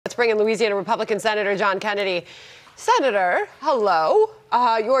bring in Louisiana Republican Senator John Kennedy. Senator, hello.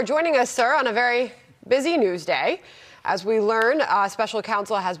 You're joining us, sir, on a very busy news day. As we learn, special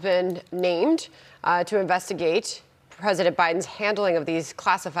counsel has been named to investigate President Biden's handling of these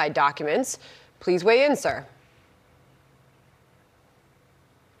classified documents. Please weigh in, sir.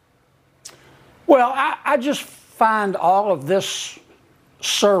 Well, I just find all of this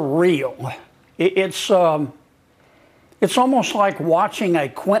surreal. It's almost like watching a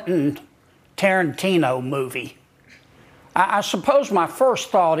Quentin Tarantino movie. I suppose my first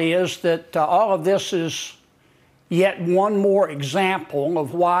thought is that all of this is yet one more example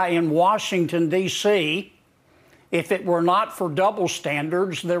of why in Washington, D.C., if it were not for double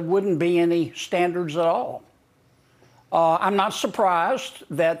standards, there wouldn't be any standards at all. I'm not surprised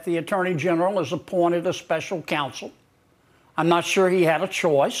that the Attorney General has appointed a special counsel. I'm not sure he had a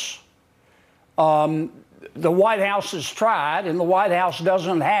choice. The White House has tried, and the White House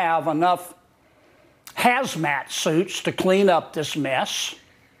doesn't have enough hazmat suits to clean up this mess.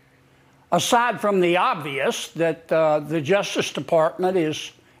 Aside from the obvious that the Justice Department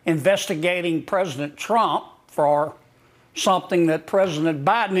is investigating President Trump for something that President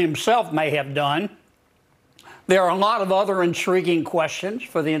Biden himself may have done, there are a lot of other intriguing questions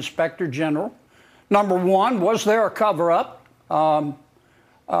for the Inspector General. Number one, was there a cover-up?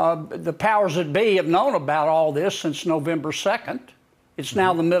 The powers that be have known about all this since November 2nd. It's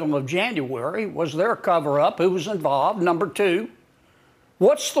now the middle of January. Was there a cover-up? Who was involved? Number two,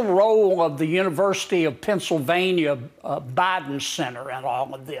 what's the role of the University of Pennsylvania Biden Center in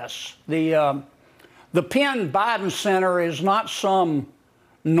all of this? The Penn Biden Center is not some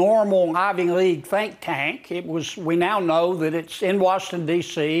normal Ivy League think tank. We now know that it's in Washington,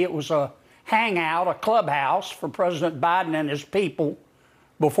 D.C. It was a hangout, a clubhouse for President Biden and his people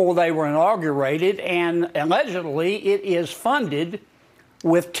before they were inaugurated, and allegedly it is funded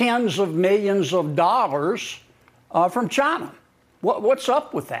with tens of millions of dollars from China. What's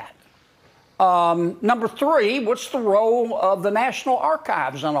up with that? Number three, what's the role of the National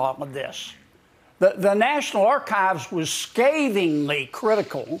Archives in all of this? The National Archives was scathingly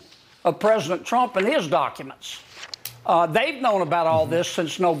critical of President Trump and his documents. They've known about all this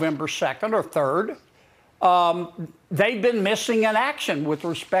since November 2nd or 3rd. They've been missing in action with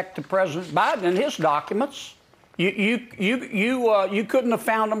respect to President Biden and his documents. You couldn't have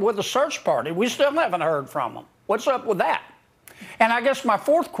found them with a search party. We still haven't heard from them. What's up with that? And I guess my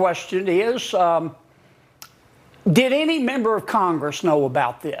fourth question is, did any member of Congress know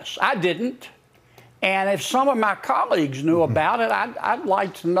about this? I didn't. And if some of my colleagues knew about it, I'd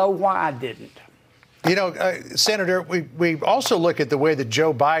like to know why I didn't. You know, Senator, we also look at the way that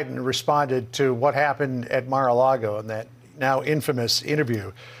Joe Biden responded to what happened at Mar-a-Lago in that now infamous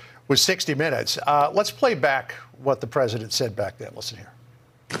interview with 60 Minutes. Let's play back what the president said back then. Listen here.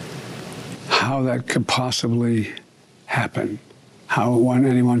 How that could possibly happen. How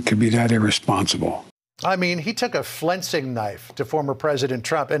anyone could be that irresponsible. I mean, he took a flensing knife to former President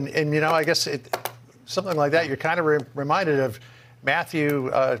Trump. And you know, I guess something like that, you're kind of reminded of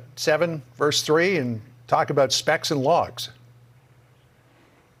Matthew 7, verse 3, and talk about specks and logs.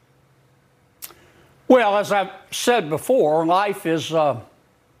 Well, as I've said before, life is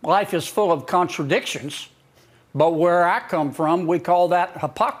full of contradictions. But where I come from, we call that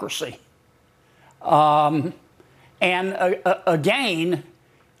hypocrisy. Again, I'm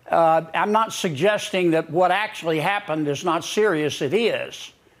not suggesting that what actually happened is not serious. It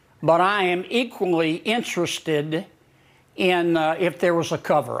is. But I am equally interested in if there was a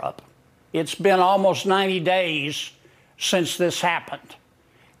cover-up. It's been almost 90 days since this happened.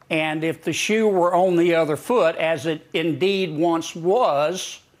 And if the shoe were on the other foot, as it indeed once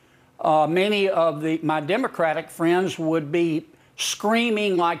was, many of my Democratic friends would be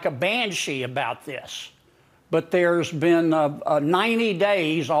screaming like a banshee about this. But there's been 90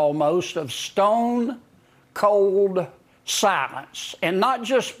 days almost of stone-cold silence, and not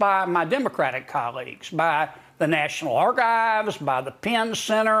just by my Democratic colleagues, by the National Archives, by the Penn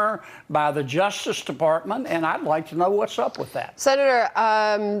Center, by the Justice Department, and I'd like to know what's up with that. Senator,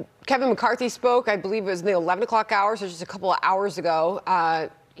 Kevin McCarthy spoke, I believe it was in the 11 o'clock hours, so just a couple of hours ago,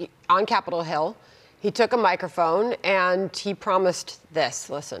 on Capitol Hill. He took a microphone and he promised this.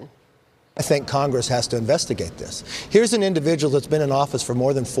 Listen. I think Congress has to investigate this. Here's an individual that's been in office for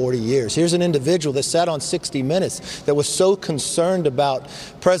more than 40 years. Here's an individual that sat on 60 Minutes that was so concerned about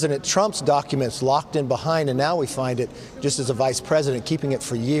President Trump's documents locked in behind, and now we find it just as a vice president, keeping it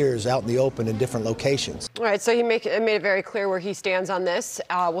for years out in the open in different locations. All right, so he made it very clear where he stands on this.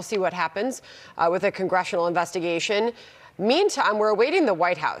 We'll see what happens with a congressional investigation. Meantime, we're awaiting the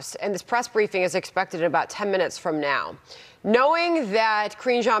White House, and this press briefing is expected in about 10 minutes from now. Knowing that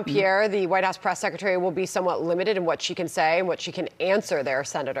Karine Jean-Pierre, the White House press secretary, will be somewhat limited in what she can say and what she can answer there,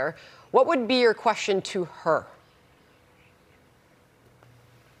 Senator, what would be your question to her?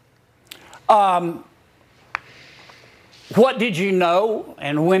 What did you know,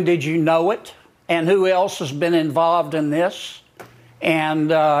 and when did you know it, and who else has been involved in this? And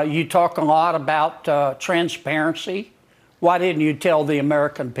you talk a lot about transparency. Why didn't you tell the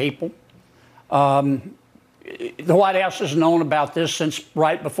American people? The White House has known about this since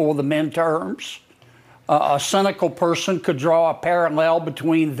right before the midterms. A cynical person could draw a parallel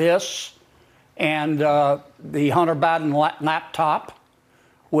between this and the Hunter Biden laptop,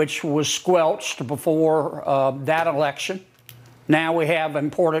 which was squelched before that election. Now we have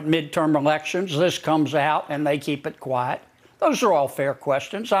important midterm elections. This comes out and they keep it quiet. Those are all fair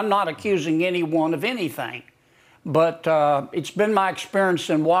questions. I'm not accusing anyone of anything. But it's been my experience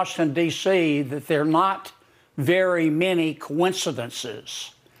in Washington, D.C., that there are not very many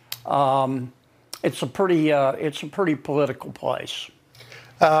coincidences. It's a pretty political place.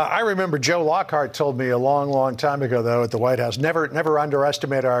 I remember Joe Lockhart told me a long, long time ago, though, at the White House, never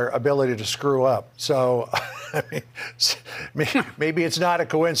underestimate our ability to screw up. So I mean, maybe it's not a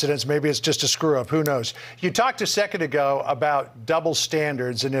coincidence. Maybe it's just a screw up. Who knows? You talked a second ago about double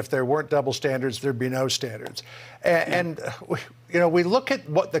standards, and if there weren't double standards, there'd be no standards. And we look at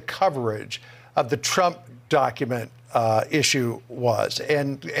what the coverage of the Trump document issue was,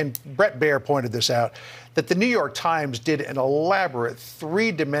 and Bret Baier pointed this out, that the New York Times did an elaborate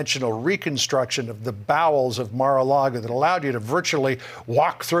three-dimensional reconstruction of the bowels of Mar-a-Lago that allowed you to virtually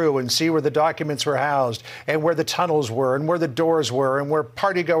walk through and see where the documents were housed and where the tunnels were and where the doors were and where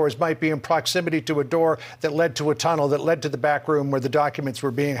partygoers might be in proximity to a door that led to a tunnel that led to the back room where the documents were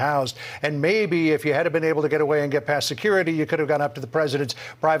being housed. And maybe if you had been able to get away and get past security, you could have gone up to the president's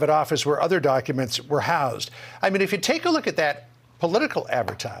private office where other documents were housed. I mean, if you take a look at that political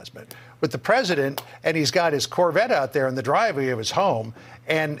advertisement with the president, and he's got his Corvette out there in the driveway of his home,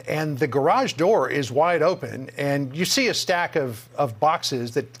 and the garage door is wide open, and you see a stack of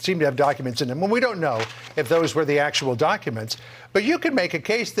boxes that seem to have documents in them. And we don't know if those were the actual documents, but you could make a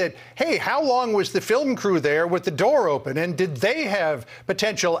case that, hey, how long was the film crew there with the door open, and did they have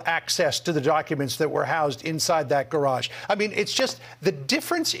potential access to the documents that were housed inside that garage? I mean, it's just the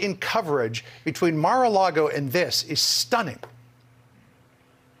difference in coverage between Mar-a-Lago and this is stunning.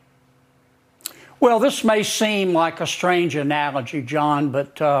 Well, this may seem like a strange analogy, John,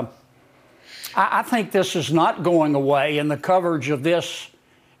 but I think this is not going away, and the coverage of this,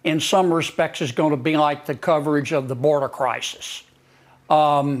 in some respects, is going to be like the coverage of the border crisis.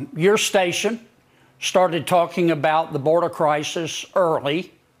 Your station started talking about the border crisis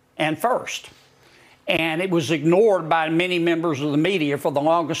early and first, and it was ignored by many members of the media for the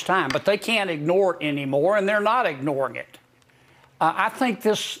longest time, but they can't ignore it anymore, and they're not ignoring it. I think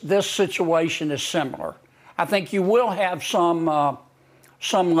this situation is similar. I think you will have some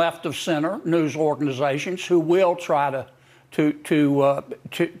left of center news organizations who will try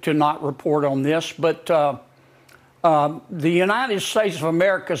to not report on this, but the United States of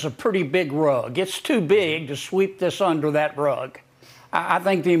America is a pretty big rug. It's too big to sweep this under that rug. I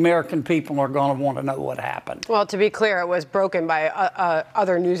think the American people are going to want to know what happened. Well, to be clear, it was broken by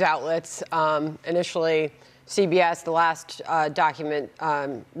other news outlets. Initially, CBS, the last document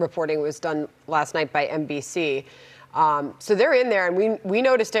reporting was done last night by NBC. So they're in there, and we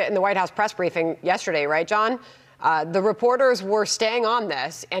noticed it in the White House press briefing yesterday, right, John? The reporters were staying on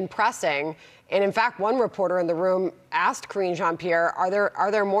this and pressing. And in fact, one reporter in the room asked Karine Jean-Pierre, are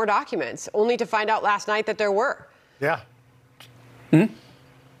there more documents? Only to find out last night that there were. Yeah. Hmm?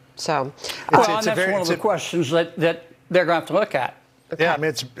 So, that's one of the questions that they're going to have to look at. Okay. Yeah, I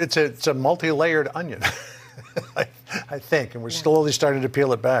mean, it's a multi-layered onion. I think, and we're slowly starting to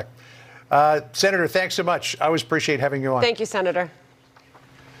peel it back. Senator, thanks so much. I always appreciate having you on. Thank you, Senator.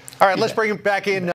 All right, let's bring him back in.